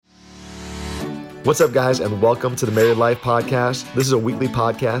What's up, guys, and welcome to the Married Life Podcast. This is a weekly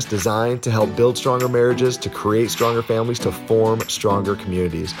podcast designed to help build stronger marriages, to create stronger families, to form stronger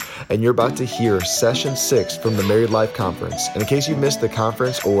communities. And you're about to hear Session 6 from the Married Life Conference. And in case you missed the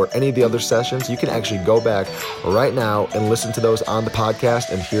conference or any of the other sessions, you can actually go back right now and listen to those on the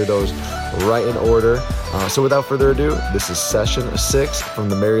podcast and hear those right in order. So without further ado, this is Session 6 from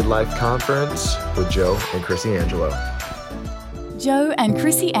the Married Life Conference with Joe and Krissy Angelo. Joe and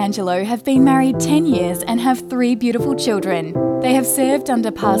Krissy Angelo have been married 10 years and have 3 beautiful children. They have served under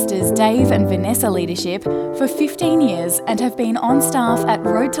Pastors Dave and Vanessa leadership for 15 years and have been on staff at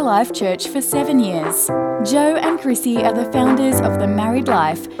Road to Life Church for 7 years. Joe and Krissy are the founders of The Married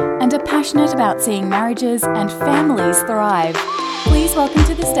Life and are passionate about seeing marriages and families thrive. Please welcome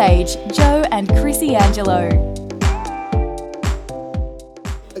to the stage Joe and Krissy Angelo.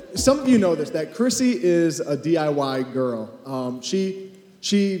 Some of you know this, that Krissy is a DIY girl. She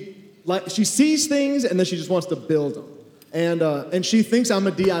sees things and then she just wants to build them. And she thinks I'm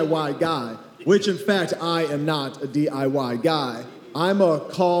a DIY guy, which in fact I am not a DIY guy. I'm a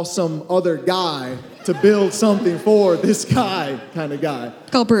call some other guy to build something for this guy kind of guy.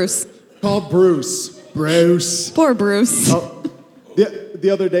 Call Bruce. Bruce. Poor Bruce. The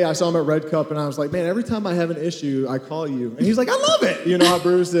other day I saw him at Red Cup and I was like, man, every time I have an issue, I call you. And he's like, I love it. You know how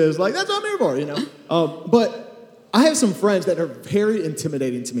Bruce is. Like, that's what I'm here for, you know. But I have some friends that are very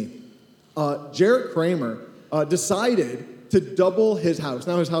intimidating to me. Jarrett Kramer decided to double his house.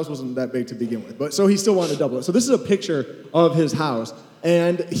 Now, his house wasn't that big to begin with, but so he still wanted to double it. So this is a picture of his house.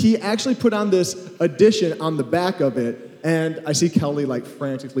 And he actually put on this addition on the back of it. And I see Kelly like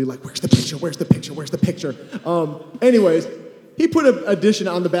frantically like, where's the picture? Anyways, he put an addition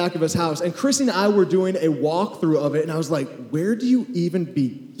on the back of his house, and Krissy and I were doing a walkthrough of it, and I was like, where do you even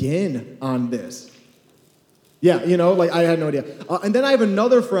begin on this? Yeah, you know, like I had no idea. And then I have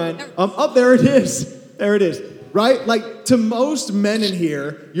another friend. There it is, right? Like to most men in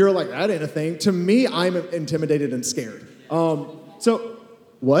here, you're like, that ain't a thing. To me, I'm intimidated and scared. So,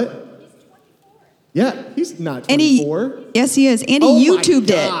 what? Yeah, he's not 24. Yes, he is. And he YouTubed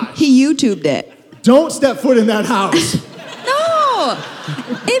it. He YouTubed it. Don't step foot in that house.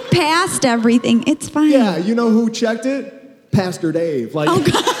 It passed everything. It's fine. Yeah, you know who checked it? Pastor Dave. Like, oh,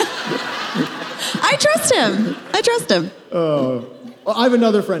 God. I trust him. I have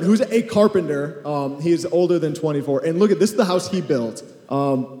another friend who's a carpenter. He's older than 24. And look at this is the house he built.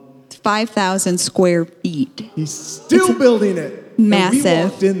 5,000 square feet. He's still building it. Massive. And we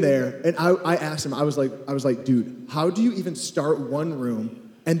walked in there, and I asked him. I was like, dude, how do you even start one room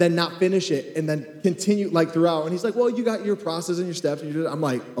and then not finish it, and then continue like throughout? And he's like, well, you got your process and your steps. And you do it. I'm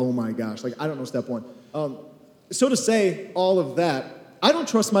like, oh my gosh, like I don't know step one. So to say all of that, I don't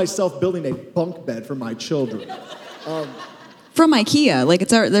trust myself building a bunk bed for my children. From IKEA, like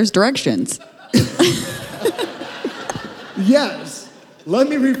there's directions. Yes, let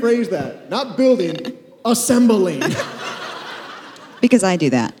me rephrase that. Not building, assembling. Because I do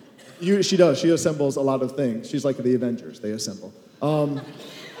that. She does. She assembles a lot of things. She's like the Avengers. They assemble.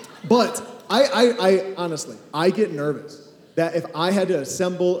 But I honestly, I get nervous that if I had to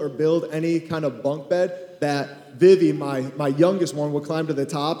assemble or build any kind of bunk bed, that Vivi, my youngest one, would climb to the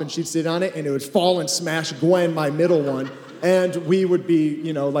top and she'd sit on it and it would fall and smash Gwen, my middle one. And we would be,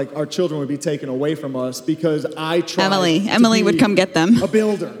 you know, like our children would be taken away from us because I tried Emily would come get them. A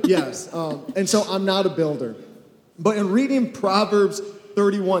builder, yes. And so I'm not a builder. But in reading Proverbs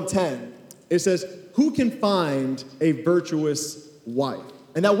 31:10, it says, who can find a virtuous wife?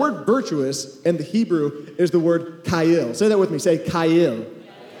 And that word virtuous in the Hebrew is the word Kyle. Say that with me. Say Kyle.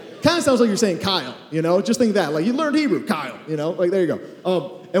 Kind of sounds like you're saying Kyle, you know? Just think that. Like you learned Hebrew, Kyle, you know? Like there you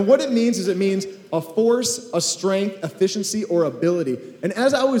go. And what it means is it means a force, a strength, efficiency, or ability. And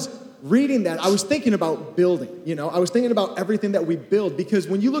as I was reading that, I was thinking about building, you know? I was thinking about everything that we build, because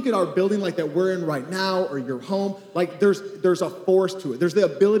when you look at our building like that we're in right now, or your home, like there's a force to it. There's the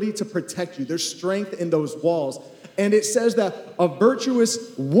ability to protect you. There's strength in those walls. And it says that a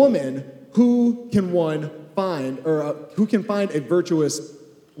virtuous woman, who can find a virtuous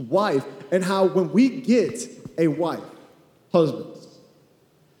wife, and how when we get a wife, husbands,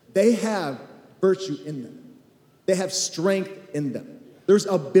 they have virtue in them. They have strength in them. There's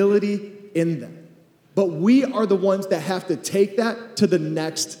ability in them. But we are the ones that have to take that to the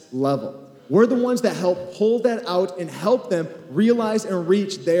next level. We're the ones that help pull that out and help them realize and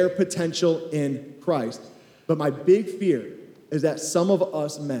reach their potential in Christ. But my big fear is that some of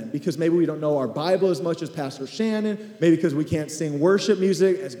us men, because maybe we don't know our Bible as much as Pastor Shannon, maybe because we can't sing worship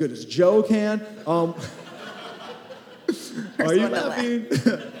music as good as Joe can. Are you laughing?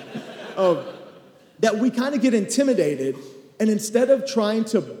 That we kind of get intimidated And instead of trying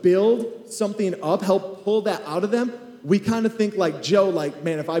to build something up, help pull that out of them, we kind of think like Joe, like,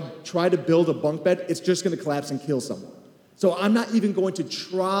 man, if I try to build a bunk bed, it's just going to collapse and kill someone. So I'm not even going to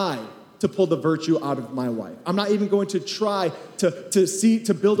try to pull the virtue out of my wife. I'm not even going to try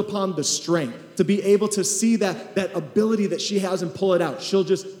to build upon the strength, to be able to see that ability that she has and pull it out. She'll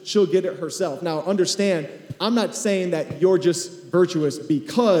get it herself. Now, understand, I'm not saying that you're just virtuous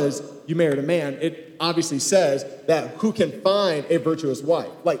because you married a man. It obviously says that who can find a virtuous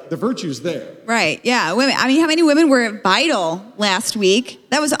wife? Like, the virtue's there. Right, yeah. Women. I mean, how many women were at Vital last week?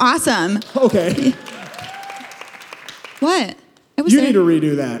 That was awesome. Okay. What? You need to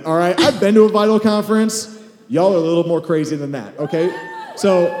redo that, all right? I've been to a Vital conference. Y'all are a little more crazy than that, okay?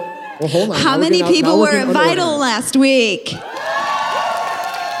 So, well, hold on. How many people were at Vital last week?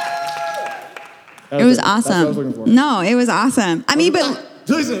 It was awesome. That's what I was looking for. No, it was awesome. I mean, but...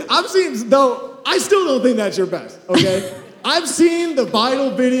 Listen, I still don't think that's your best, okay? I've seen the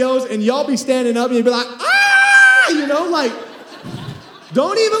Vital videos, and y'all be standing up, and you be like, like,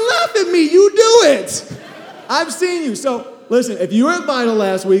 don't even laugh at me. You do it. I've seen you. So, listen, if you were at Vital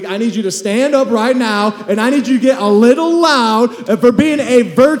last week, I need you to stand up right now, and I need you to get a little loud for being a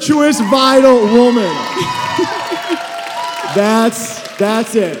virtuous Vital woman.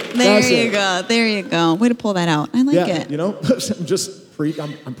 That's it. There you go. Way to pull that out. I like it. You know,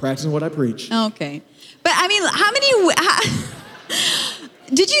 I'm practicing what I preach. Okay. But I mean,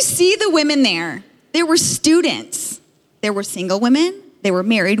 did you see the women there? There were students. There were single women. There were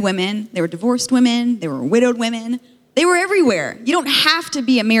married women. There were divorced women. There were widowed women. They were everywhere. You don't have to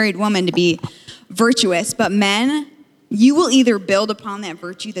be a married woman to be virtuous. But men, you will either build upon that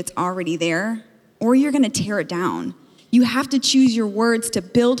virtue that's already there, or you're going to tear it down. You have to choose your words to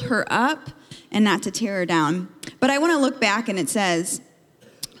build her up and not to tear her down. But I want to look back, and it says,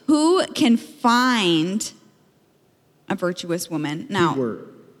 who can find a virtuous woman? Now,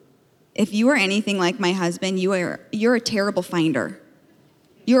 if you are anything like my husband, you're a terrible finder.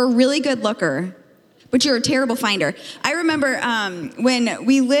 You're a really good looker, but you're a terrible finder. I remember when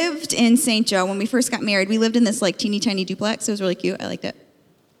we lived in St. Joe, when we first got married, we lived in this like teeny tiny duplex. It was really cute. I liked it.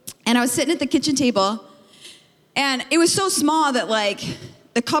 And I was sitting at the kitchen table, and it was so small that like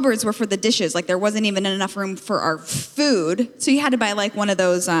the cupboards were for the dishes. Like there wasn't even enough room for our food. So you had to buy like one of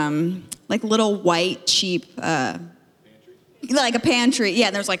those like little white cheap, like a pantry. Yeah,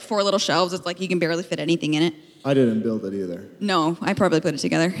 and there's like 4 little shelves. It's like you can barely fit anything in it. I didn't build it either. No, I probably put it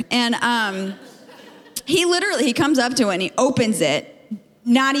together. And he comes up to it and he opens it.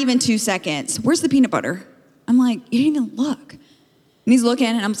 Not even 2 seconds. Where's the peanut butter? I'm like, you didn't even look. And he's looking,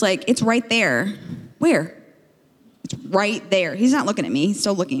 and I'm just like, it's right there. Where? It's right there. He's not looking at me. He's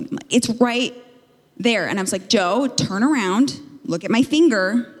still looking. I'm like, it's right there. And I was like, Joe, turn around. Look at my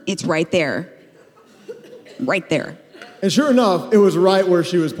finger. It's right there. Right there. And sure enough, it was right where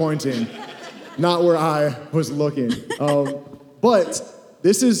she was pointing, not where I was looking. But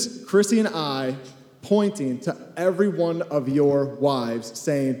this is Krissy and I pointing to every one of your wives,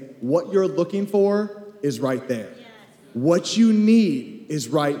 saying, what you're looking for is right there. What you need is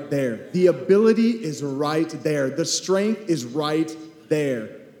right there. The ability is right there. The strength is right there.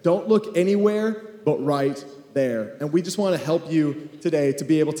 Don't look anywhere but right there. And we just want to help you today to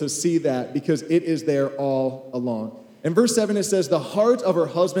be able to see that, because it is there all along. In verse 7, it says, the heart of her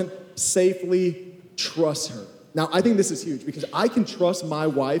husband safely trusts her. Now, I think this is huge, because I can trust my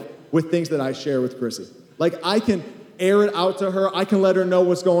wife with things that I share with Krissy. Like, I can air it out to her. I can let her know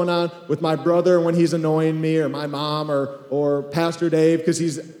what's going on with my brother when he's annoying me, or my mom, or Pastor Dave, because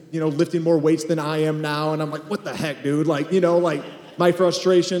he's, lifting more weights than I am now. And I'm like, what the heck, dude? Like, like my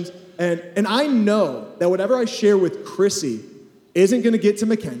frustrations. And I know that whatever I share with Krissy isn't going to get to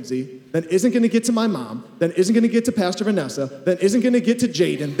Mackenzie, then isn't going to get to my mom, then isn't going to get to Pastor Vanessa, then isn't going to get to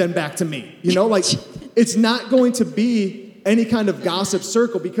Jaden, then back to me. Like, it's not going to be any kind of gossip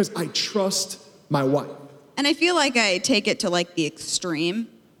circle, because I trust my wife. And I feel like I take it to like the extreme.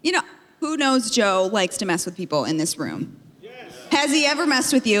 Who knows Joe likes to mess with people in this room? Yes. Has he ever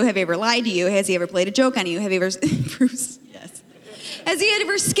messed with you? Have he ever lied to you? Has he ever played a joke on you? Have he ever, Bruce? Yes. Has he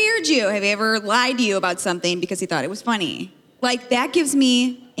ever scared you? Have he ever lied to you about something because he thought it was funny? Like, that gives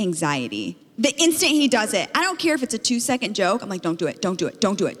me anxiety. The instant he does it, I don't care if it's a 2-second joke. I'm like, don't do it, don't do it,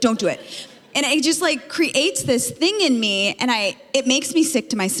 don't do it, don't do it. And it just like creates this thing in me, and it makes me sick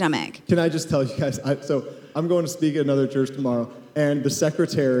to my stomach. Can I just tell you guys, so I'm going to speak at another church tomorrow, and the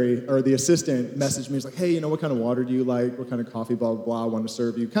secretary or the assistant messaged me. He's like, hey, what kind of water do you like? What kind of coffee, blah, blah, blah, I want to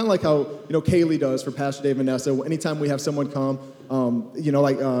serve you. Kind of like how, Kaylee does for Pastor Dave and Vanessa. Anytime we have someone come,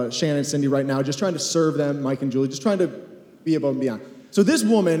 like Shannon and Cindy right now, just trying to serve them, Mike and Julie, just trying to be above and beyond. So this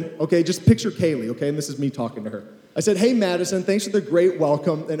woman, okay, just picture Kaylee, okay, and this is me talking to her. I said, hey, Madison, thanks for the great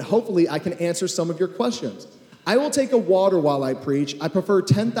welcome, and hopefully I can answer some of your questions. I will take a water while I preach. I prefer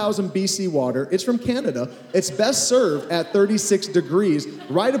 10,000 BC water. It's from Canada. It's best served at 36 degrees,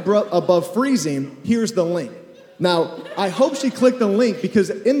 right above freezing. Here's the link. Now, I hope she clicked the link because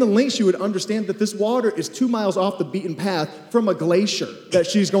in the link she would understand that this water is 2 miles off the beaten path from a glacier that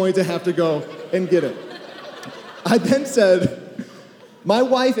she's going to have to go and get it. I then said, my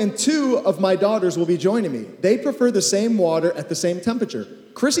wife and 2 of my daughters will be joining me. They prefer the same water at the same temperature.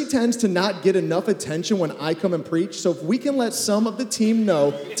 Krissy tends to not get enough attention when I come and preach, so if we can let some of the team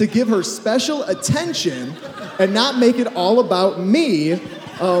know to give her special attention and not make it all about me,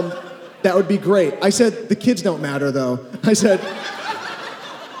 that would be great. I said, the kids don't matter though. I said,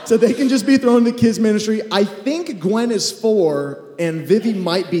 so they can just be thrown in the kids ministry. I think Gwen is 4 and Vivi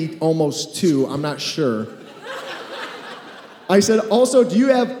might be almost 2. I'm not sure. I said, also, do you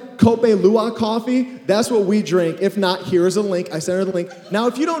have Cope Luwak coffee? That's what we drink. If not, here is a link. I sent her the link. Now,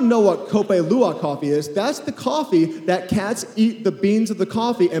 if you don't know what Cope Luwak coffee is, that's the coffee that cats eat the beans of the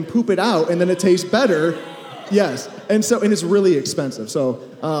coffee and poop it out, and then it tastes better. Yes, and it's really expensive. So,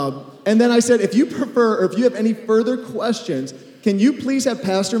 and then I said, if you prefer, or if you have any further questions, can you please have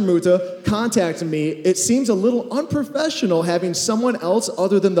Pastor Muta contact me? It seems a little unprofessional having someone else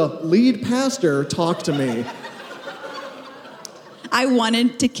other than the lead pastor talk to me. I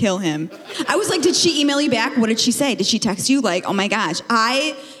wanted to kill him. I was like, did she email you back? What did she say? Did she text you? Like, oh my gosh,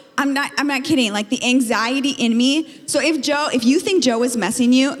 I'm not kidding. Like the anxiety in me. So if you think Joe is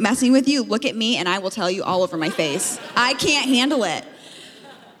messing with you, look at me and I will tell you all over my face. I can't handle it.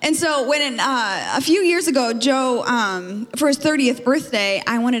 And so when a few years ago, Joe, for his 30th birthday,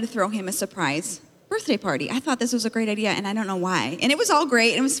 I wanted to throw him a surprise birthday party. I thought this was a great idea, and I don't know why. And it was all great,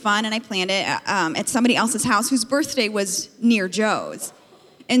 and it was fun, and I planned it at somebody else's house whose birthday was near Joe's.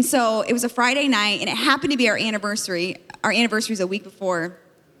 And so it was a Friday night, and it happened to be our anniversary. Our anniversary is a week before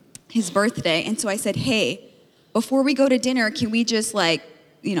his birthday. And so I said, hey, before we go to dinner, can we just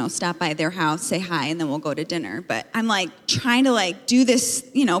stop by their house, say hi, and then we'll go to dinner. But I'm trying to do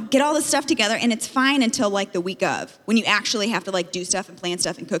this, get all this stuff together, and it's fine until the week of, when you actually have to do stuff and plan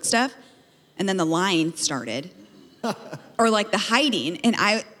stuff and cook stuff. And then the lying started, or the hiding, and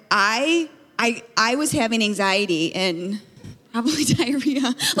I was having anxiety and probably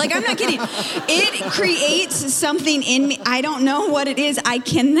diarrhea. I'm not kidding. It creates something in me. I don't know what it is. I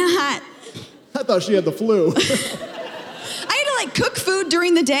cannot. I thought she had the flu. I had to cook food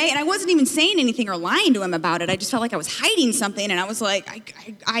during the day, and I wasn't even saying anything or lying to him about it. I just felt like I was hiding something, and I was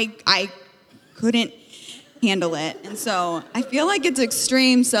I couldn't handle it. And so I feel like it's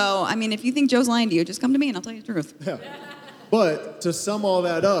extreme. So, if you think Joe's lying to you, just come to me and I'll tell you the truth. Yeah. But to sum all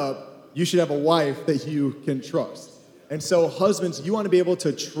that up, you should have a wife that you can trust. And so husbands, you want to be able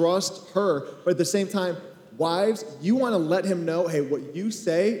to trust her, but at the same time, wives, you want to let him know, hey, what you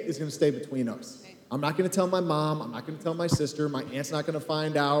say is going to stay between us. I'm not going to tell my mom. I'm not going to tell my sister. My aunt's not going to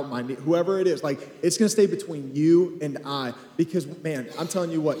find out. Whoever it is. It's going to stay between you and I. Because, man, I'm telling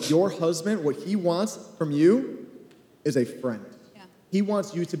you what, your husband, what he wants from you is a friend. Yeah. He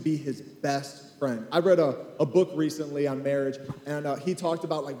wants you to be his best friend. I read a book recently on marriage, and he talked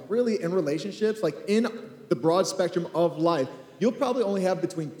about, really in relationships, in the broad spectrum of life, you'll probably only have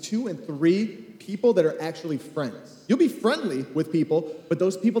between 2 and 3 people that are actually friends. You'll be friendly with people, but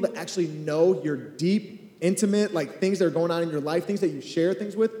those people that actually know your deep, intimate, things that are going on in your life, things that you share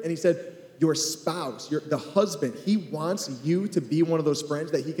things with. And he said, your spouse, the husband, he wants you to be one of those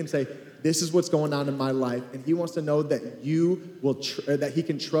friends that he can say, this is what's going on in my life. And he wants to know that that he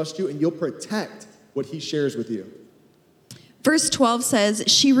can trust you and you'll protect what he shares with you. Verse 12 says,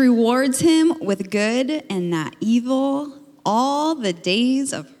 she rewards him with good and not evil all the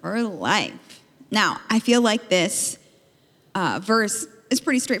days of her life. Now, I feel like this verse is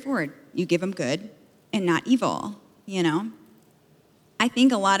pretty straightforward. You give him good and not evil, I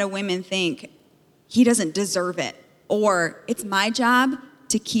think a lot of women think he doesn't deserve it, or it's my job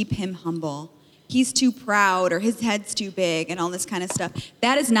to keep him humble. He's too proud, or his head's too big, and all this kind of stuff.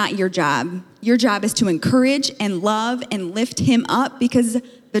 That is not your job. Your job is to encourage and love and lift him up, because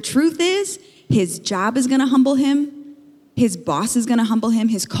the truth is, his job is going to humble him. His boss is going to humble him.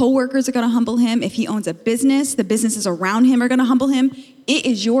 His coworkers are going to humble him. If he owns a business, the businesses around him are going to humble him. It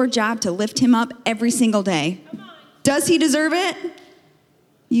is your job to lift him up every single day. Does he deserve it?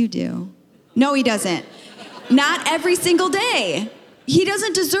 You do. No, he doesn't. Not every single day. He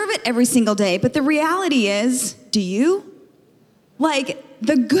doesn't deserve it every single day. But the reality is, do you?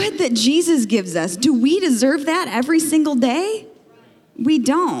 The good that Jesus gives us, do we deserve that every single day? We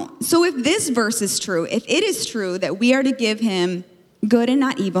don't. So if this verse is true, if it is true that we are to give him good and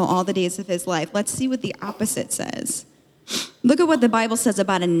not evil all the days of his life. Let's see what the opposite says. Look at what the Bible says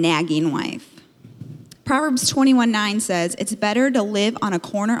about a nagging wife. Proverbs 21:9 says, it's better to live on a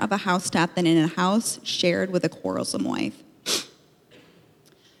corner of a housetop than in a house shared with a quarrelsome wife.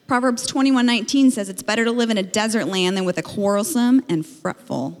 Proverbs 21:19 says, it's better to live in a desert land than with a quarrelsome and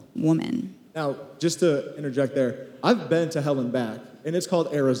fretful woman. Now, just to interject there, I've been to hell and back, and it's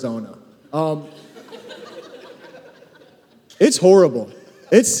called Arizona. It's horrible.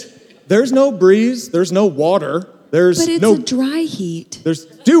 There's no breeze, there's no water, But it's a dry heat.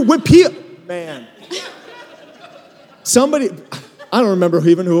 Man. Somebody, I don't remember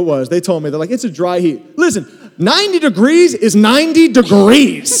even who it was. They told me, they're like, it's a dry heat. Listen, 90 degrees is 90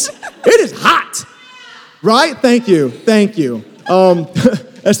 degrees. It is hot, right? Thank you.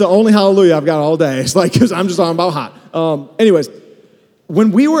 That's the only hallelujah I've got all day. It's like, because I'm just talking about hot. Anyways,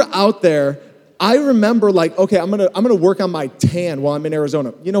 when we were out there, I remember like, okay, I'm gonna work on my tan while I'm in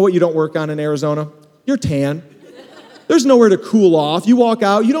Arizona. You know what you don't work on in Arizona? Your tan. There's nowhere to cool off. You walk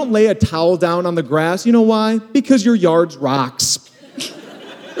out, you don't lay a towel down on the grass. You know why? Because your yard's rocks.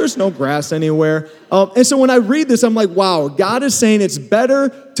 There's no grass anywhere. And so when I read this, I'm like, wow, God is saying it's better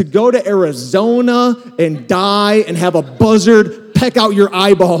to go to Arizona and die and have a buzzard peck out your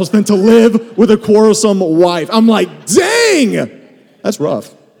eyeballs than to live with a quarrelsome wife. I'm like, dang, that's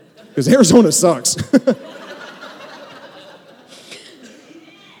rough, because Arizona sucks.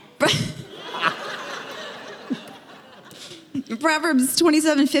 Proverbs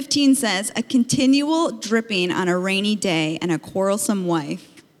 27:15 says, a continual dripping on a rainy day and a quarrelsome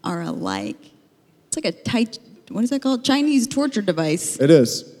wife are alike. It's like what is that called? Chinese torture device. It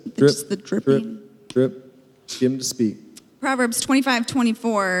is. Just the dripping. Drip. Give him to speak. Proverbs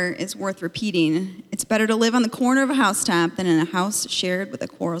 25:24 is worth repeating. It's better to live on the corner of a housetop than in a house shared with a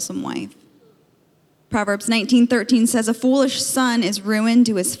quarrelsome wife. Proverbs 19:13 says, a foolish son is ruin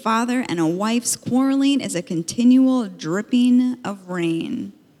to his father, and a wife's quarreling is a continual dripping of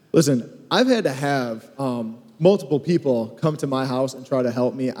rain. Listen, I've had to have multiple people come to my house and try to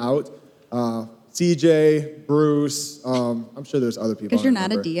help me out. CJ, Bruce, I'm sure there's other people. Because you're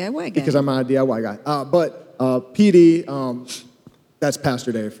not a DIY guy. Because I'm not a DIY guy. But PD, that's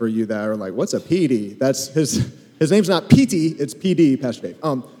Pastor Dave for you that are like, what's a PD? That's his name's not PT, it's PD, Pastor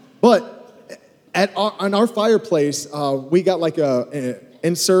Dave. But on our fireplace, we got like a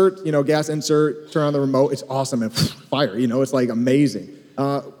insert, gas insert, turn on the remote. It's awesome and fire, it's like amazing.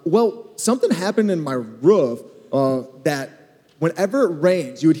 Well, something happened in my roof that whenever it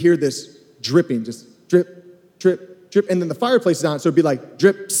rains, you would hear this dripping, just drip, drip, drip. And then the fireplace is on, so it'd be like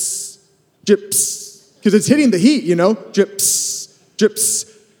drips, drips, because it's hitting the heat, drips, drips.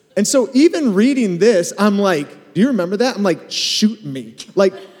 And so even reading this, I'm like, do you remember that? I'm like, shoot me.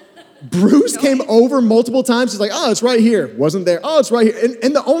 Like, Bruce came over multiple times. He's like, oh, it's right here. Wasn't there. Oh, it's right here.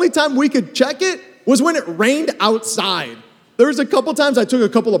 And the only time we could check it was when it rained outside. There was a couple times I took a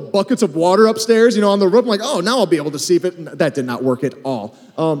couple of buckets of water upstairs, on the roof. I'm like, oh, now I'll be able to see if it. That did not work at all.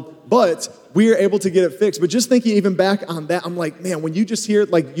 But we were able to get it fixed. But just thinking even back on that, I'm like, man, when you just hear,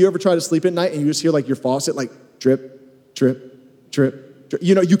 like, you ever try to sleep at night and you just hear, like, your faucet, like, drip, drip, drip, drip.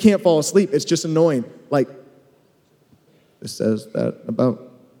 You can't fall asleep. It's just annoying. Like, this says that about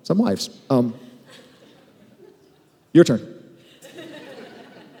some wives. Your turn.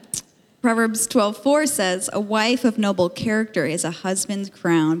 Proverbs 12:4 says, a wife of noble character is a husband's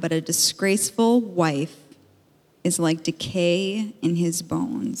crown, but a disgraceful wife is like decay in his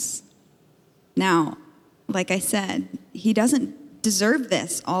bones. Now, like I said, he doesn't deserve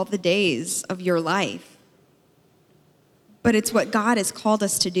this all the days of your life. But it's what God has called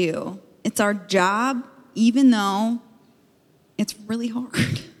us to do. It's our job, even though it's really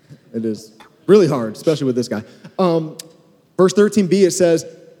hard. It is really hard, especially with this guy. Verse 13b, it says,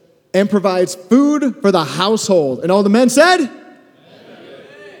 and provides food for the household. And all the men said? Amen.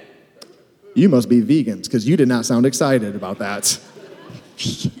 You must be vegans, because you did not sound excited about that.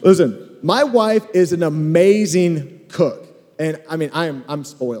 Listen, my wife is an amazing cook. And I mean, I'm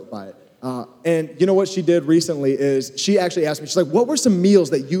spoiled by it. And you know what she did recently is she actually asked me, she's like, what were some meals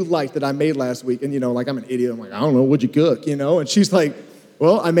that you liked that I made last week? And like I'm an idiot. I'm like, I don't know, what'd you cook? And she's like,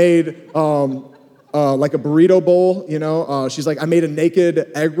 well, I made like a burrito bowl, she's like, I made a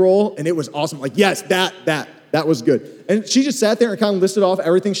naked egg roll, and it was awesome. Like, yes, that was good. And she just sat there and kind of listed off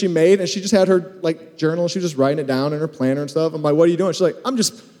everything she made, and she just had her, like, journal, she was just writing it down in her planner and stuff. I'm like, what are you doing? She's like, I'm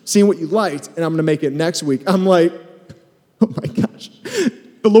just seeing what you liked, and I'm going to make it next week. I'm like, oh my gosh,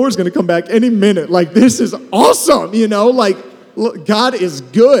 the Lord's going to come back any minute. Like, this is awesome, like, look, God is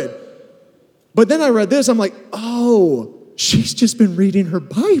good. But then I read this, I'm like, oh, she's just been reading her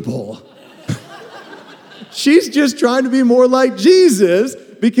Bible. She's just trying to be more like Jesus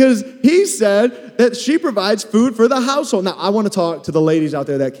because he said that she provides food for the household. Now, I want to talk to the ladies out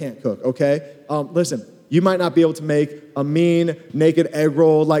there that can't cook, okay? Listen, you might not be able to make a mean naked egg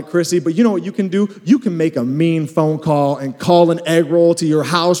roll like Krissy, but you know what you can do? You can make a mean phone call and call an egg roll to your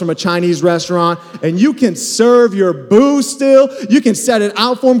house from a Chinese restaurant, and you can serve your boo still. You can set it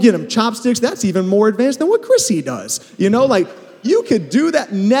out for them, get them chopsticks. That's even more advanced than what Krissy does. You know, like, you could do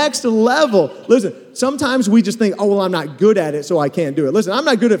that next level. Listen, sometimes we just think, oh, well, I'm not good at it, so I can't do it. Listen, I'm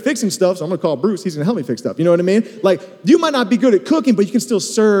not good at fixing stuff, so I'm gonna call Bruce. He's gonna help me fix stuff. You know what I mean? Like, you might not be good at cooking, but you can still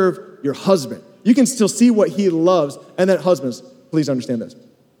serve your husband. You can still see what he loves. And then husbands, please understand this.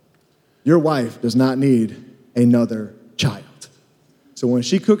 Your wife does not need another child. So when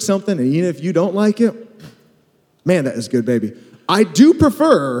she cooks something, and even if you don't like it, man, that is good, baby. I do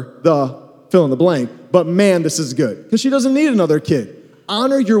prefer the fill in the blank, but man, this is good. Because she doesn't need another kid.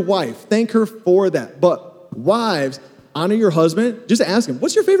 Honor your wife. Thank her for that. But wives, honor your husband. Just ask him,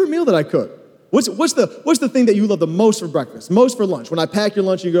 what's your favorite meal that I cook? What's the thing that you love the most for breakfast, most for lunch? When I pack your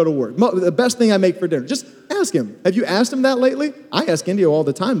lunch, you go to work. The best thing I make for dinner. Just ask him. Have you asked him that lately? I ask Indio all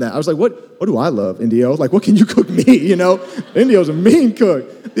the time that. I was like, what do I love, Indio? Like, what can you cook me, you know? Indio's a mean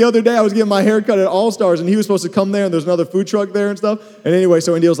cook. The other day, I was getting my hair cut at All Stars, and he was supposed to come there, and there's another food truck there and stuff. And anyway,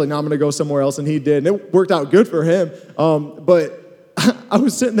 so Indio's like, no, I'm going to go somewhere else, and he did. And it worked out good for him. But I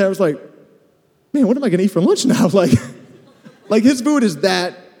was sitting there, I was like, man, what am I going to eat for lunch now? Like his food is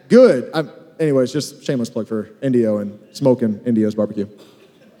that good. Anyways, just shameless plug for Indio and smoking Indio's barbecue.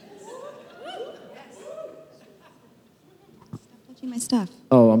 Stop touching my stuff.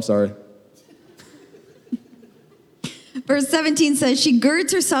 Oh, I'm sorry. Verse 17 says, she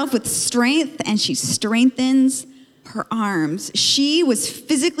girds herself with strength and she strengthens her arms. She was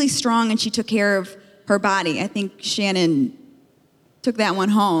physically strong and she took care of her body. I think Shannon took that one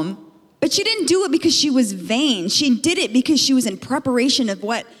home. But she didn't do it because she was vain. She did it because she was in preparation of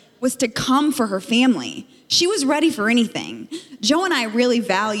what was to come for her family. She was ready for anything. Joe and I really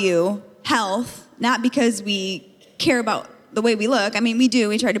value health, not because we care about the way we look. I mean, we do.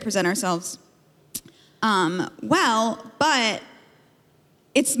 We try to present ourselves well, but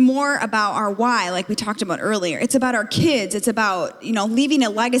it's more about our why, like we talked about earlier. It's about our kids. It's about, leaving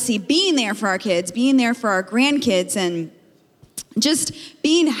a legacy, being there for our kids, being there for our grandkids, and just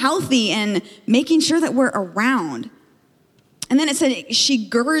being healthy and making sure that we're around. And then it said she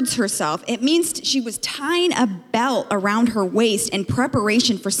girds herself. It means she was tying a belt around her waist in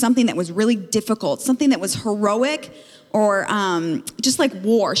preparation for something that was really difficult, something that was heroic or just like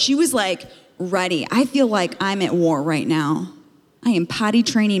war. She was like ready. I feel like I'm at war right now. I am potty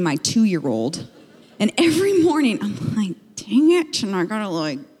training my 2-year-old. And every morning I'm like, dang it, and I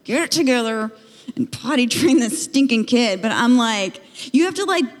gotta get it together and potty train this stinking kid. But I'm like, you have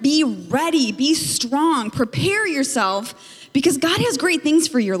to be ready, be strong, prepare yourself. Because God has great things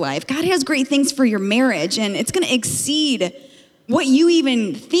for your life. God has great things for your marriage, and it's going to exceed what you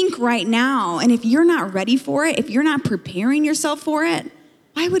even think right now. And if you're not ready for it, if you're not preparing yourself for it,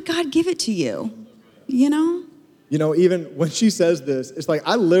 why would God give it to you? Even when she says this, it's like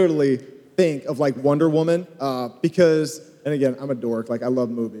I literally think of Wonder Woman because, and again, I'm a dork. I love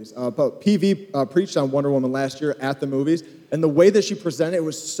movies. But PV preached on Wonder Woman last year at the movies. And the way that she presented it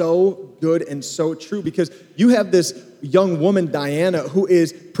was so good and so true because you have this young woman, Diana, who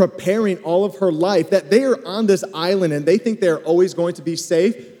is preparing all of her life that they are on this island and they think they're always going to be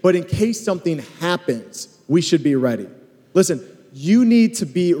safe. But in case something happens, we should be ready. Listen, you need to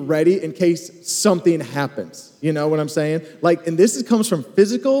be ready in case something happens. You know what I'm saying? And this comes from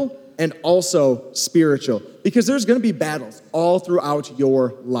physical and also spiritual. Because there's going to be battles all throughout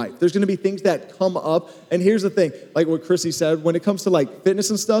your life. There's going to be things that come up. And here's the thing, like what Krissy said, when it comes to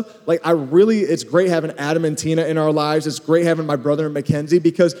fitness and stuff, it's great having Adam and Tina in our lives. It's great having my brother and Mackenzie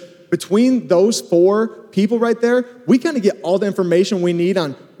because between those 4 people right there, we kind of get all the information we need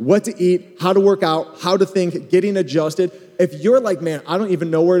on what to eat, how to work out, how to think, getting adjusted. If you're like, man, I don't even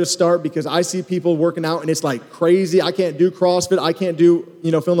know where to start because I see people working out and it's crazy. I can't do CrossFit. I can't do,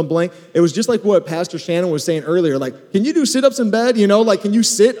 fill in the blank. It was just like what Pastor Shannon was saying earlier. Can you do sit-ups in bed? Can you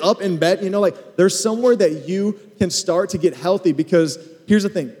sit up in bed? There's somewhere that you can start to get healthy because here's the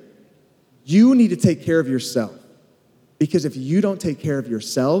thing. You need to take care of yourself because if you don't take care of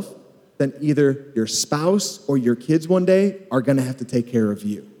yourself, then either your spouse or your kids one day are going to have to take care of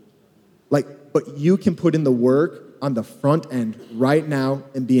you. But you can put in the work on the front end right now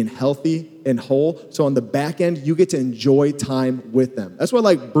and being healthy and whole. So on the back end, you get to enjoy time with them. That's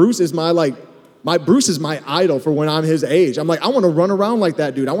why Bruce is Bruce is my idol for when I'm his age. I'm I want to run around like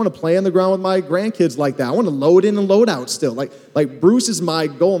that dude. I want to play on the ground with my grandkids like that. I want to load in and load out still. Bruce is my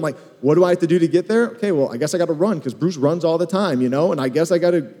goal. I'm what do I have to do to get there? Okay, well, I guess I got to run because Bruce runs all the time, and I guess I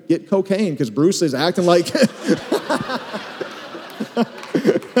got to get cocaine because Bruce is acting like...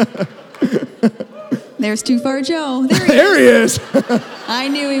 There's Too Far Joe. There he is. I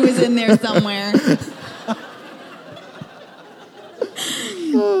knew he was in there somewhere.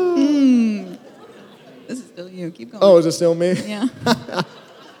 This is still you. Keep going. Oh, is it still me? Yeah.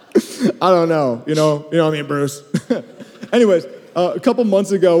 I don't know. You know what I mean, Bruce? Anyways, a couple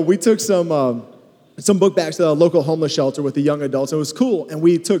months ago, we took some book bags to the local homeless shelter with the young adults. It was cool, and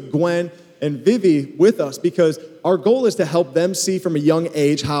we took Gwen and Vivi with us because our goal is to help them see from a young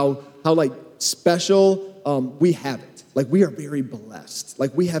age how like special we have it. Like, we are very blessed.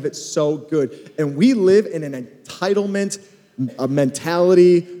 Like, we have it so good. And we live in an entitlement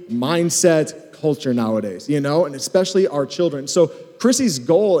mentality, mindset, culture nowadays, and especially our children. So Krissy's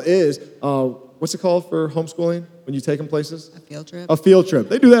goal is, what's it called for homeschooling when you take them places? A field trip. A field trip.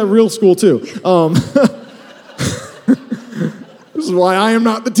 They do that in real school, too. This is why I am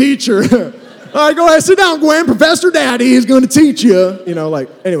not the teacher. All right, go ahead, sit down, Gwen. Professor Daddy is going to teach you.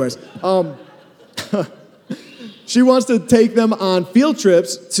 Anyways. She wants to take them on field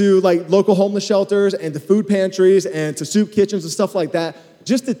trips to local homeless shelters and to food pantries and to soup kitchens and stuff like that,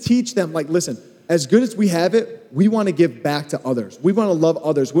 just to teach them, listen, as good as we have it, we want to give back to others. We want to love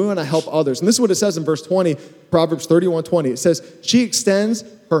others. We want to help others. And this is what it says in verse 20, Proverbs 31:20. It says, she extends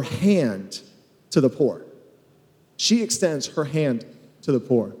her hand to the poor. She extends her hand to the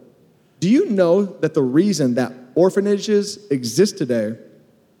poor. Do you know that the reason that orphanages exist today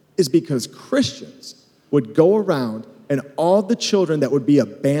is because Christians would go around and all the children that would be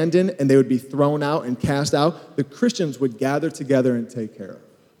abandoned and they would be thrown out and cast out, the Christians would gather together and take care of.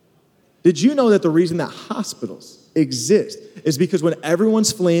 Did you know that the reason that hospitals exist is because when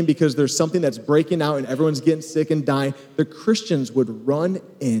everyone's fleeing because there's something that's breaking out and everyone's getting sick and dying, the Christians would run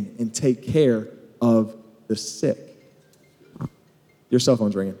in and take care of the sick? Your cell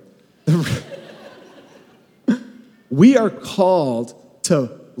phone's ringing. We are called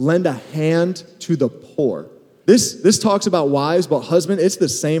to lend a hand to the poor. This talks about wives, but husband, it's the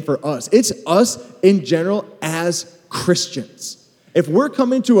same for us. It's us in general as Christians. If we're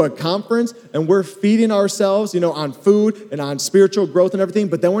coming to a conference and we're feeding ourselves, on food and on spiritual growth and everything,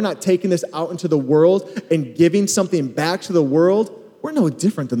 but then we're not taking this out into the world and giving something back to the world, we're no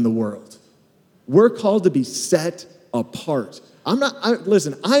different than the world. We're called to be set apart.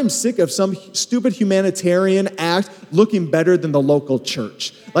 Listen, I'm sick of some stupid humanitarian act looking better than the local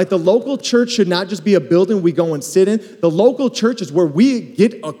church. The local church should not just be a building we go and sit in. The local church is where we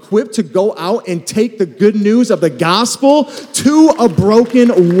get equipped to go out and take the good news of the gospel to a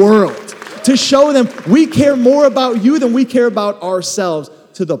broken world. To show them we care more about you than we care about ourselves,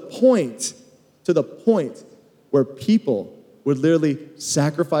 to the point where people would literally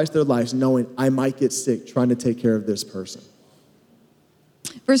sacrifice their lives knowing I might get sick trying to take care of this person.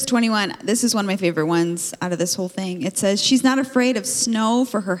 Verse 21, this is one of my favorite ones out of this whole thing. It says, she's not afraid of snow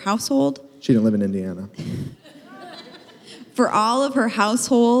for her household. She didn't live in Indiana. For all of her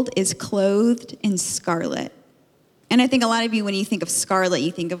household is clothed in scarlet. And I think a lot of you, when you think of scarlet,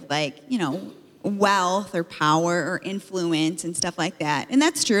 you think of wealth or power or influence and stuff like that. And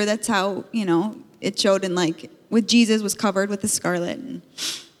that's true. That's how, it showed in with Jesus was covered with the scarlet.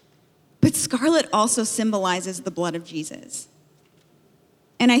 But scarlet also symbolizes the blood of Jesus.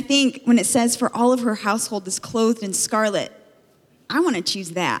 And I think when it says for all of her household is clothed in scarlet, I want to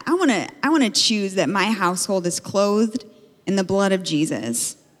choose that. I want to choose that my household is clothed in the blood of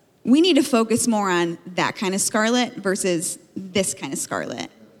Jesus. We need to focus more on that kind of scarlet versus this kind of scarlet.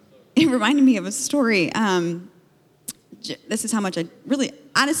 It reminded me of a story. This is how much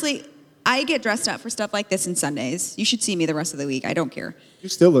honestly, I get dressed up for stuff like this on Sundays. You should see me the rest of the week. I don't care. You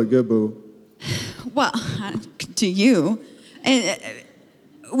still look good, boo. Well, to you. And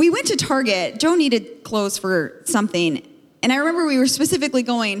we went to Target. Joe needed clothes for something. And I remember we were specifically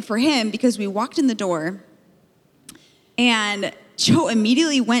going for him because we walked in the door and Joe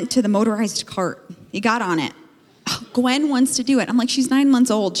immediately went to the motorized cart. He got on it. Oh, Gwen wants to do it. I'm like, she's 9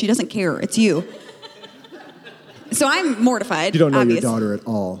 months old. She doesn't care. It's you. So I'm mortified. You don't know your daughter at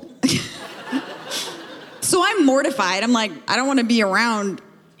all. So I'm mortified. I'm like, I don't want to be around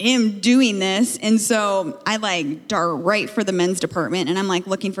him doing this. And so I dart right for the men's department and I'm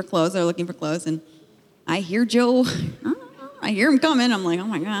looking for clothes. They're looking for clothes and I hear Joe. I hear him coming. I'm like, oh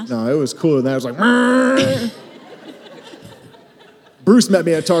my gosh. No, it was cooler than that. I was like, Murr. Bruce met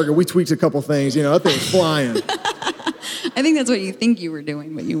me at Target. We tweaked a couple things. That thing was flying. I think that's what you think you were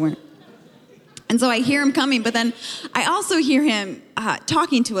doing, but you weren't. And so I hear him coming, but then I also hear him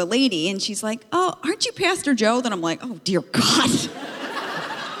talking to a lady, and she's like, oh, aren't you Pastor Joe? Then I'm like, oh, dear God.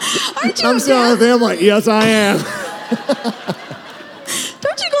 Aren't you I'm still on the thing. I'm like, yes, I am.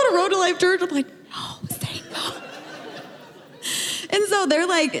 Don't you go to Road to Life Church? I'm like, no, say no. And so they're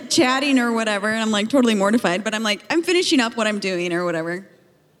like chatting or whatever, and I'm like totally mortified, but I'm like, I'm finishing up what I'm doing or whatever.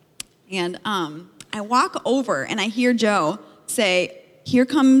 And I walk over and I hear Joe say, here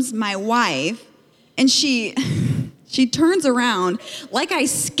comes my wife. And she turns around like I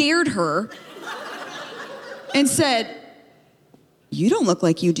scared her and said, you don't look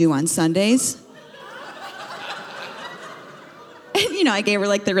like you do on Sundays. And, I gave her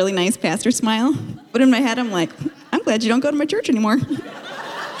like the really nice pastor smile. But in my head, I'm like, I'm glad you don't go to my church anymore. I'm like,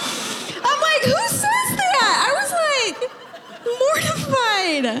 who says that? I was like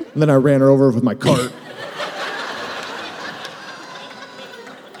mortified. And then I ran her over with my cart.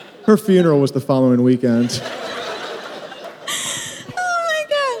 Her funeral was the following weekend. Oh my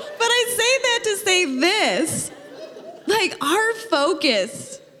gosh. But I say that to say this. Like, our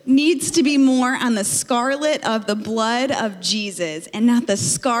focus needs to be more on the scarlet of the blood of Jesus and not the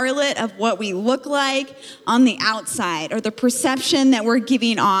scarlet of what we look like on the outside or the perception that we're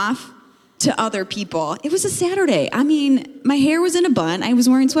giving off to other people. It was a Saturday. I mean, my hair was in a bun. I was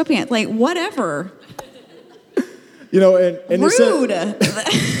wearing sweatpants. Like, whatever. And rude.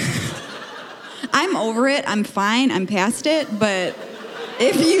 I'm over it. I'm fine. I'm past it. But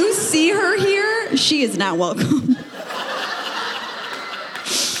if you see her here, she is not welcome.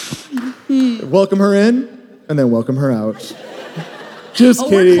 Welcome her in, and then welcome her out. Just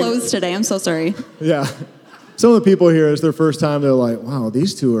kidding. We're closed today. I'm so sorry. Yeah. Some of the people here, it's their first time. They're like, wow,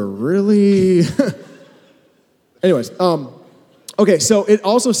 these two are really... Anyways, okay, so it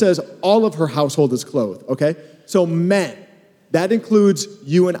also says all of her household is clothed, okay? So men, that includes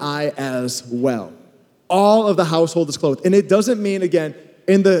you and I as well. All of the household is clothed. And it doesn't mean, again,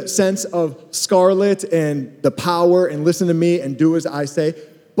 in the sense of scarlet and the power and listen to me and do as I say,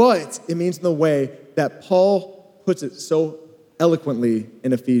 but it means in the way that Paul puts it so eloquently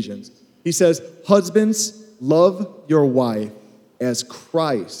in Ephesians. He says, husbands, love your wife as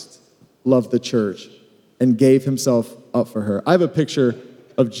Christ loved the church and gave himself up for her. I have a picture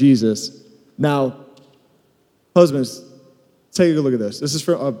of Jesus. Now, husbands, take a look at this. This is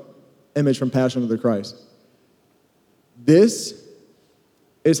from an image from Passion of the Christ. This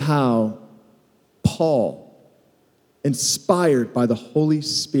is how Paul, inspired by the Holy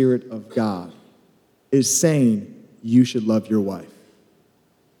Spirit of God, is saying you should love your wife.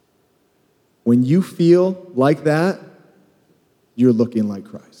 When you feel like that, you're looking like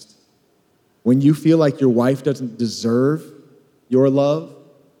Christ. When you feel like your wife doesn't deserve your love,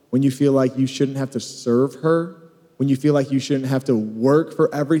 when you feel like you shouldn't have to serve her, when you feel like you shouldn't have to work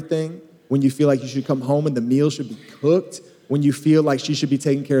for everything, when you feel like you should come home and the meal should be cooked, when you feel like she should be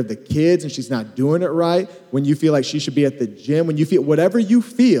taking care of the kids and she's not doing it right, when you feel like she should be at the gym, when you feel, whatever you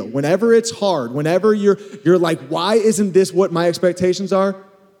feel, whenever it's hard, whenever you're like, why isn't this what my expectations are?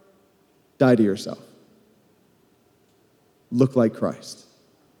 Die to yourself. Look like Christ.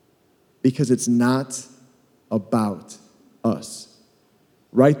 Because it's not about us.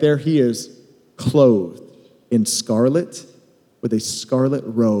 Right there he is, clothed in scarlet with a scarlet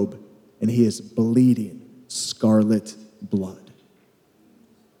robe, and he is bleeding scarlet blood.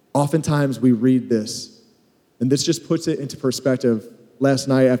 Oftentimes we read this, and this just puts it into perspective. Last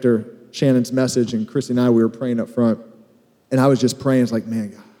night after Shannon's message and Krissy and I, we were praying up front, and I was just praying. It's like,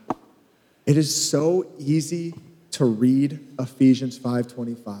 man, God, it is so easy to read Ephesians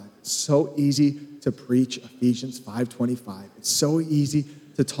 5:25. It's so easy to preach Ephesians 5:25. It's so easy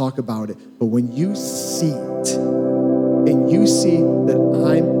to talk about it. But when you see it, and you see that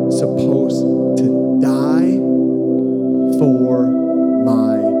I'm supposed to die for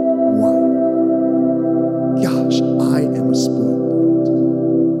my wife. Gosh, I am a spoiled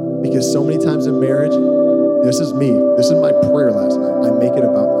brat. Because so many times in marriage, this is me. This is my prayer last night. I make it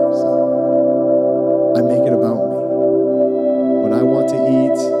about myself. I make it about me. When I want to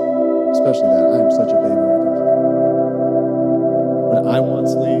eat, especially that, I am such a baby when it comes to that. When I want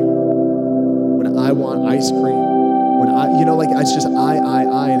sleep, when I want ice cream, when it's just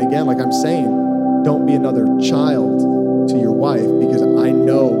I. And again, like I'm saying, don't be another child to your wife, because I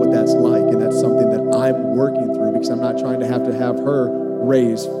know what that's like, and that's something that I'm working through, because I'm not trying to have her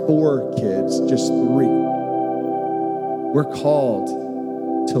raise 4 kids, just 3. We're called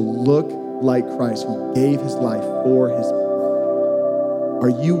to look like Christ, who gave his life for his bride. Are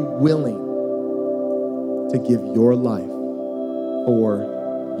you willing to give your life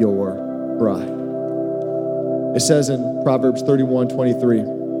for your bride? It says in Proverbs 31:23,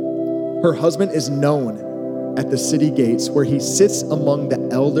 her husband is known at the city gates, where he sits among the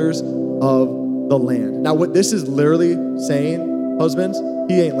elders of the land. Now, what this is literally saying, husbands,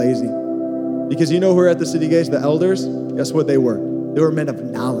 he ain't lazy. Because you know who are at the city gates? The elders? Guess what they were? They were men of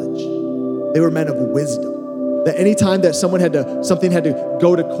knowledge. They were men of wisdom. That anytime that something had to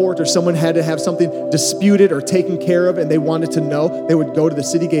go to court or someone had to have something disputed or taken care of and they wanted to know, they would go to the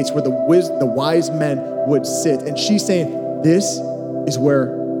city gates where the wise men would sit. And she's saying, this is where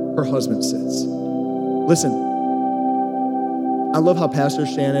her husband sits. Listen, I love how Pastor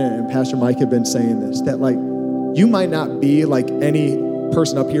Shannon and Pastor Mike have been saying this, that like, you might not be like any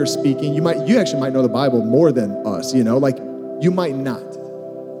person up here speaking. You actually might know the Bible more than us, like you might not.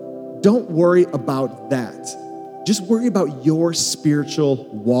 Don't worry about that. Just worry about your spiritual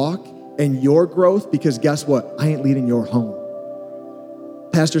walk and your growth, because guess what? I ain't leading your home.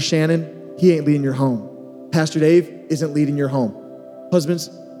 Pastor Shannon, he ain't leading your home. Pastor Dave isn't leading your home. Husbands,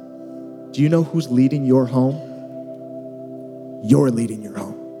 do you know who's leading your home? You're leading your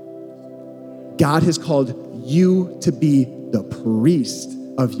home. God has called you to be the priest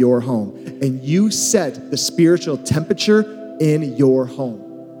of your home, and you set the spiritual temperature in your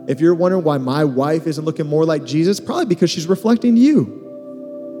home. If you're wondering why my wife isn't looking more like Jesus, probably because she's reflecting you.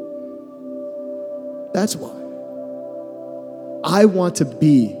 That's why. I want to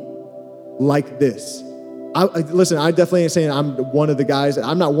be like this. Listen, I definitely ain't saying I'm one of the guys.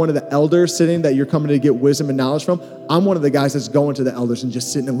 I'm not one of the elders sitting that you're coming to get wisdom and knowledge from. I'm one of the guys that's going to the elders and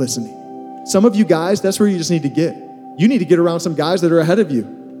just sitting and listening. Some of you guys, that's where you just need to get. You need to get around some guys that are ahead of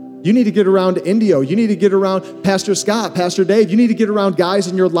you. You need to get around Indio. You need to get around Pastor Scott, Pastor Dave. You need to get around guys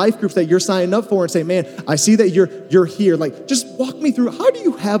in your life groups that you're signing up for and say, man, I see that you're here. Like, just walk me through. How do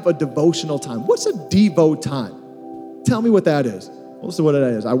you have a devotional time? What's a Devo time? Tell me what that is. Well, this is what it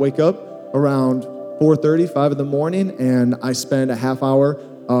is. I wake up around 4:30, 5 in the morning, and I spend a half hour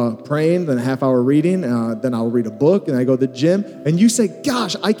praying, then a half hour reading, then I'll read a book, and I go to the gym. And you say,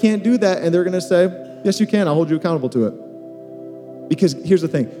 gosh, I can't do that. And they're going to say, yes, you can. I'll hold you accountable to it. Because here's the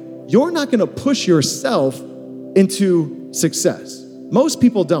thing. You're not going to push yourself into success. Most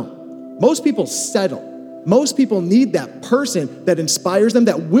people don't. Most people settle. Most people need that person that inspires them,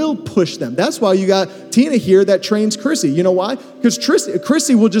 that will push them. That's why you got Tina here that trains Krissy. You know why? Because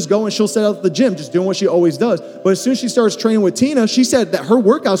Krissy will just go and she'll set up at the gym, just doing what she always does. But as soon as she starts training with Tina, she said that her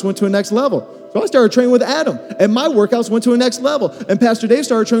workouts went to a next level. So I started training with Adam, and my workouts went to a next level. And Pastor Dave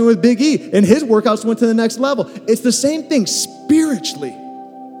started training with Big E, and his workouts went to the next level. It's the same thing spiritually.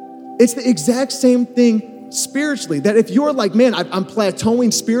 It's the exact same thing spiritually. That if you're like, man, I'm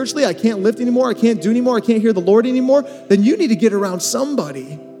plateauing spiritually, I can't lift anymore, I can't do anymore, I can't hear the Lord anymore, then you need to get around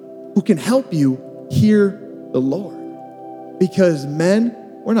somebody who can help you hear the Lord. Because men,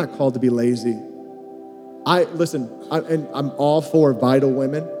 we're not called to be lazy. I'm all for vital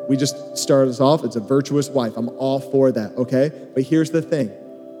women. We just started us off. It's a virtuous wife. I'm all for that, okay? But here's the thing.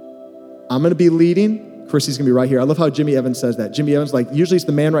 I'm going to be leading. Krissy's going to be right here. I love how Jimmy Evans says that. Jimmy Evans, like, usually it's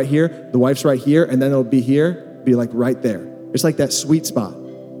the man right here, the wife's right here, and then it'll be here, be like right there. It's like that sweet spot.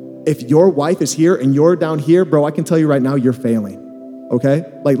 If your wife is here and you're down here, bro, I can tell you right now, you're failing, okay?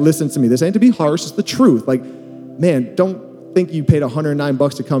 Like, listen to me. This ain't to be harsh. It's the truth. Like, man, don't think you paid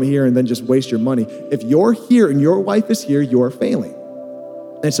 $109 to come here and then just waste your money. If you're here and your wife is here, you're failing.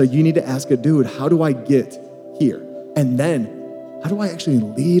 And so you need to ask a dude, how do I get here? And then, how do I actually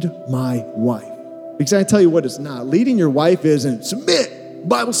lead my wife? Because I tell you what it's not. Leading your wife isn't submit.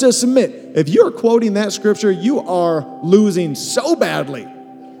 Bible says submit. If you're quoting that scripture, you are losing so badly.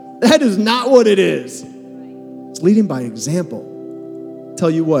 That is not what it is. It's leading by example.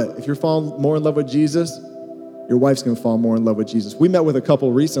 Tell you what, if you're falling more in love with Jesus, your wife's going to fall more in love with Jesus. We met with a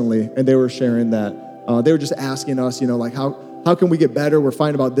couple recently, and they were sharing that. They were just asking us, like, how can we get better? We're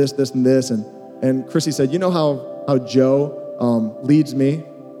fighting about this, and this. And Krissy said, you know how Joe leads me?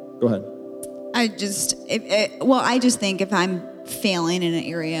 Go ahead. I just think if I'm failing in an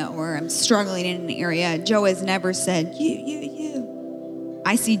area or I'm struggling in an area, Joe has never said, you.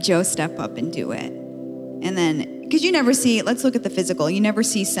 I see Joe step up and do it. And then, because you never see, let's look at the physical. You never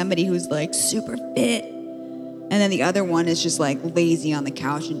see somebody who's like super fit, and then the other one is just like lazy on the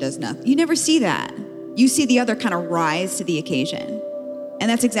couch and does nothing. You never see that. You see the other kind of rise to the occasion. And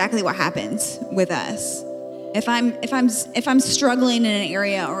that's exactly what happens with us. If I'm struggling in an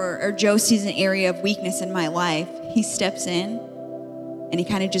area or Joe sees an area of weakness in my life, he steps in and he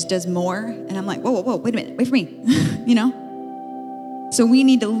kind of just does more. And I'm like, whoa, wait a minute, wait for me, So we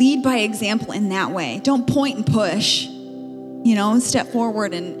need to lead by example in that way. Don't point and push, step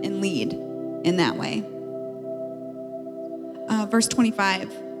forward and lead in that way. Verse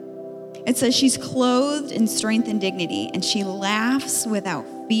 25, it says, she's clothed in strength and dignity, and she laughs without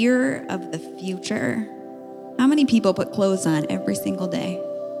fear of the future. How many people put clothes on every single day?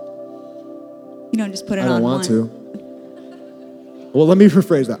 You don't just put it on one. I don't want to. Well, let me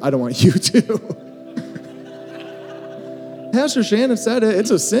rephrase that. I don't want you to. Pastor Shannon said it.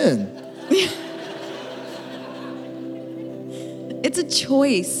 It's a sin. It's a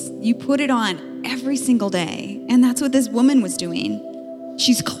choice. You put it on every single day. And that's what this woman was doing.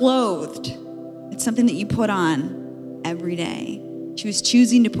 She's clothed. It's something that you put on every day. She was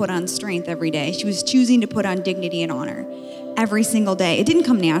choosing to put on strength every day. She was choosing to put on dignity and honor every single day. It didn't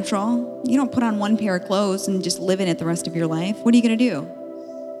come natural. You don't put on one pair of clothes and just live in it the rest of your life. What are you going to do?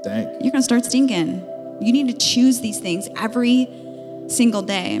 Dang. You're going to start stinking. You need to choose these things every single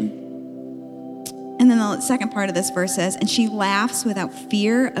day. And then the second part of this verse says, and she laughs without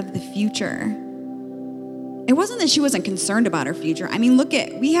fear of the future. It wasn't that she wasn't concerned about her future. I mean,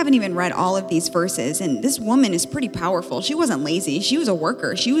 we haven't even read all of these verses, and this woman is pretty powerful. She wasn't lazy. She was a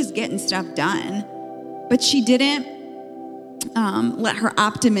worker. She was getting stuff done. But she didn't let her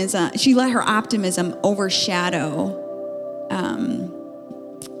optimism overshadow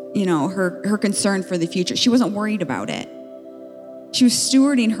her concern for the future. She wasn't worried about it. She was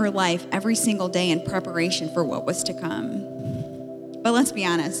stewarding her life every single day in preparation for what was to come. But let's be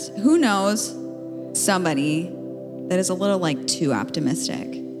honest, who knows somebody that is a little too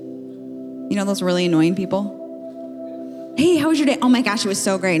optimistic? You know those really annoying people? Hey, how was your day? Oh my gosh, it was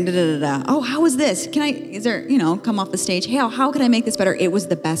so great. Da, da, da, da. Oh, how was this? Come off the stage. Hey, how can I make this better? It was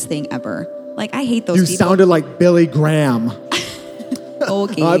the best thing ever. I hate those people. You sounded like Billy Graham.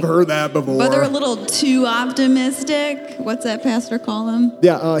 Okay. I've heard that before. But they're a little too optimistic. What's that pastor call them?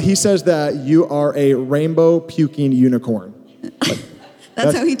 Yeah, he says that you are a rainbow puking unicorn.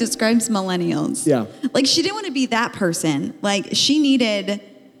 That's how he describes millennials. Yeah. She didn't want to be that person. She needed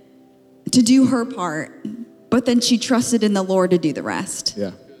to do her part, but then she trusted in the Lord to do the rest.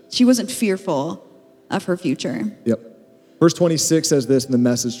 Yeah. She wasn't fearful of her future. Yep. Verse 26 says this in the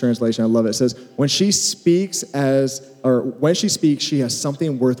Message translation. I love it. It says, when she speaks, she has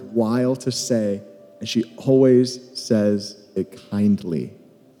something worthwhile to say, and she always says it kindly.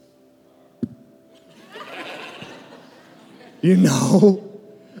 And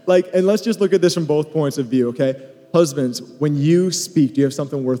let's just look at this from both points of view, okay? Husbands, when you speak, do you have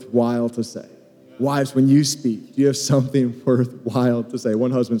something worthwhile to say? Wives, when you speak, do you have something worthwhile to say?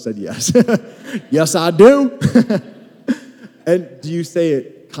 One husband said yes. Yes, I do. And do you say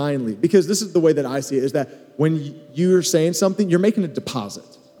it kindly? Because this is the way that I see it, is that when you're saying something, you're making a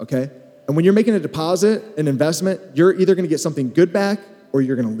deposit, okay? And when you're making a deposit, an investment, you're either going to get something good back or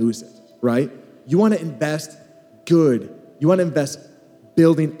you're going to lose it, right? You want to invest good. You want to invest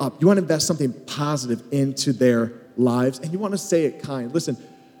building up. You want to invest something positive into their lives, and you want to say it kind. Listen,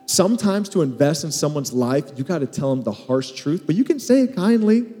 sometimes to invest in someone's life, you got to tell them the harsh truth, but you can say it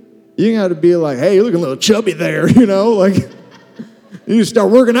kindly. You got to be like, hey, you're looking a little chubby there, you just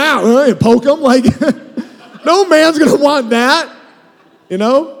start working out, huh? And poke them. No man's going to want that,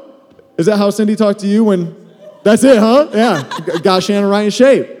 Is that how Cindy talked to you when, that's it, huh? Yeah, got Shannon right in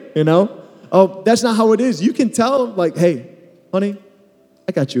shape, Oh, that's not how it is. You can tell them, hey, honey,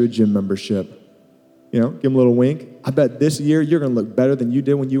 I got you a gym membership. Give them a little wink. I bet this year you're going to look better than you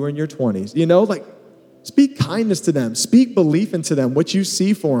did when you were in your 20s. Speak kindness to them. Speak belief into them, what you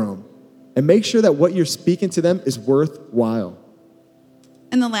see for them. And make sure that what you're speaking to them is worthwhile.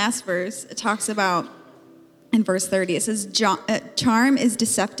 In the last verse, it talks about, in verse 30, it says, charm is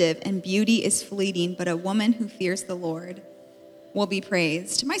deceptive and beauty is fleeting, but a woman who fears the Lord will be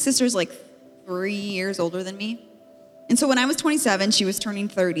praised. My sister's 3 years older than me. And so when I was 27, she was turning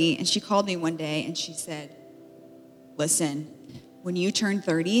 30, and she called me one day and she said, listen, when you turn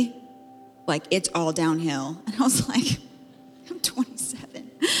 30, it's all downhill. And I was like, I'm 27.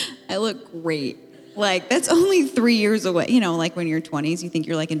 I look great. That's only 3 years away. When you're 20s, you think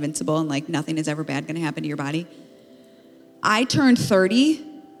you're invincible and nothing is ever bad going to happen to your body. I turned 30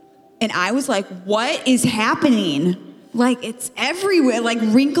 and I was like, what is happening? It's everywhere,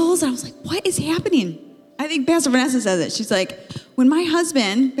 wrinkles. I was like, what is happening? I think Pastor Vanessa says it. She's like, when my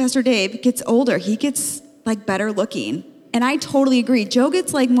husband, Pastor Dave, gets older, he gets better looking. And I totally agree. Joe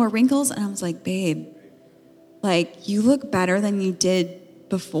gets more wrinkles. And I was like, babe, you look better than you did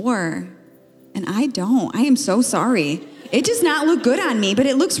before. And I don't. I am so sorry. It does not look good on me, but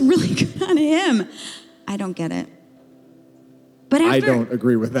it looks really good on him. I don't get it. But I don't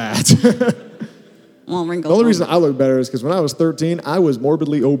agree with that. Well, wrinkles. The only reason I look better is because when I was 13, I was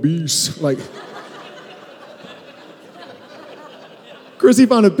morbidly obese. Krissy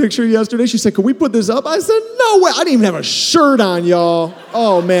found a picture yesterday. She said, can we put this up? I said, no way. I didn't even have a shirt on, y'all.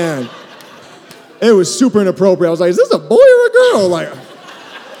 Oh, man. It was super inappropriate. I was like, is this a boy or a girl?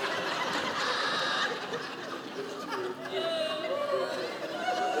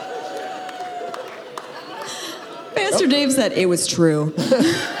 Pastor Dave said it was true. But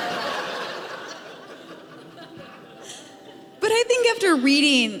I think after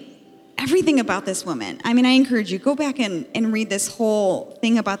reading everything about this woman, I mean, I encourage you, go back and read this whole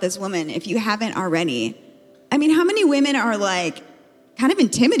thing about this woman if you haven't already. I mean, how many women are like kind of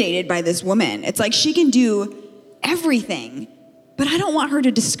intimidated by this woman? It's like she can do everything, but I don't want her to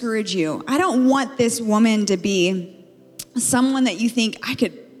discourage you. I don't want this woman to be someone that you think,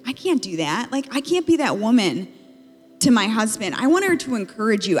 I can't do that. Like, I can't be that woman to my husband. I want her to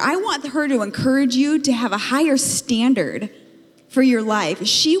encourage you. I want her to encourage you to have a higher standard for your life.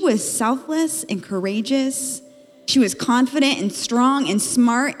 She was selfless and courageous. She was confident and strong and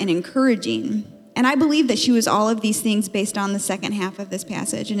smart and encouraging. And I believe that she was all of these things based on the second half of this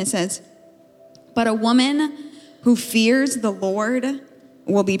passage. And it says, but a woman who fears the Lord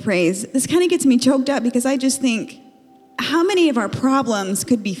will be praised. This kind of gets me choked up because I just think, how many of our problems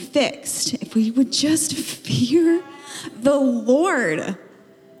could be fixed if we would just fear the Lord?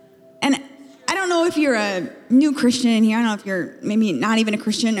 And I don't know if you're a new Christian in here. I don't know if you're maybe not even a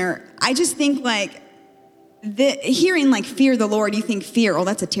Christian, or I just think like hearing like fear the Lord, you think fear, oh,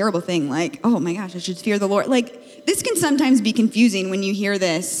 that's a terrible thing. Like, oh my gosh, I should fear the Lord. Like, this can sometimes be confusing when you hear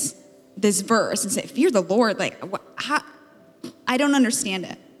this verse and say, fear the Lord. Like, how? I don't understand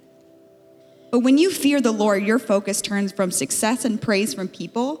it. But when you fear the Lord, your focus turns from success and praise from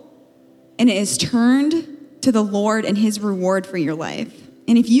people, and it is turned to the Lord and his reward for your life.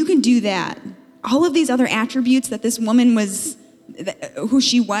 And if you can do that, all of these other attributes that this woman was, who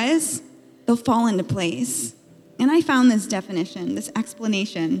she was, they'll fall into place. And I found this definition, this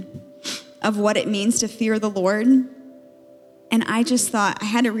explanation of what it means to fear the Lord. And I just thought I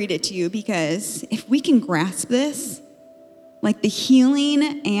had to read it to you, because if we can grasp this, like the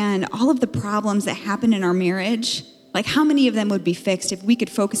healing and all of the problems that happen in our marriage, like how many of them would be fixed if we could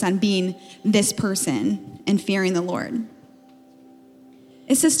focus on being this person and fearing the Lord?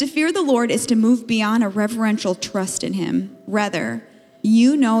 It says to fear the Lord is to move beyond a reverential trust in him. Rather,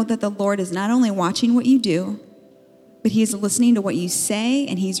 you know that the Lord is not only watching what you do, but he is listening to what you say,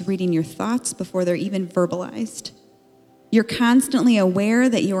 and he's reading your thoughts before they're even verbalized. You're constantly aware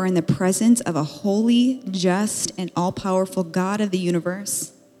that you are in the presence of a holy, just, and all-powerful God of the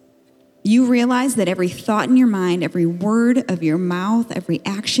universe. You realize that every thought in your mind, every word of your mouth, every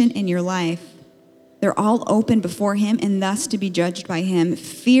action in your life, they're all open before him and thus to be judged by him,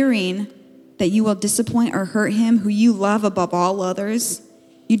 fearing that you will disappoint or hurt him who you love above all others.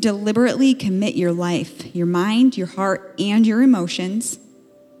 You deliberately commit your life, your mind, your heart, and your emotions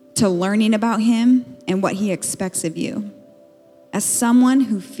to learning about him and what he expects of you. As someone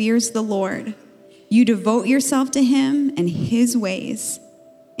who fears the Lord, you devote yourself to him and his ways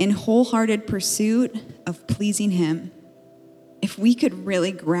in wholehearted pursuit of pleasing him. If we could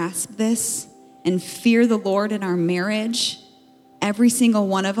really grasp this and fear the Lord in our marriage, every single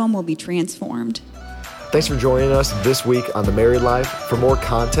one of them will be transformed. Thanks for joining us this week on The Married Life. For more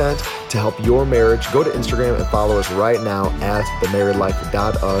content to help your marriage, go to Instagram and follow us right now at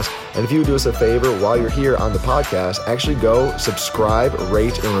themarriedlife.us. And if you would do us a favor while you're here on the podcast, actually go subscribe,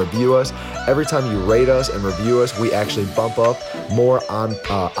 rate, and review us. Every time you rate us and review us, we actually bump up more on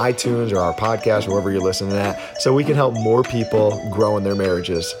iTunes or our podcast, wherever you're listening at, so we can help more people grow in their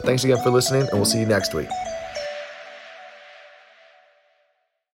marriages. Thanks again for listening, and we'll see you next week.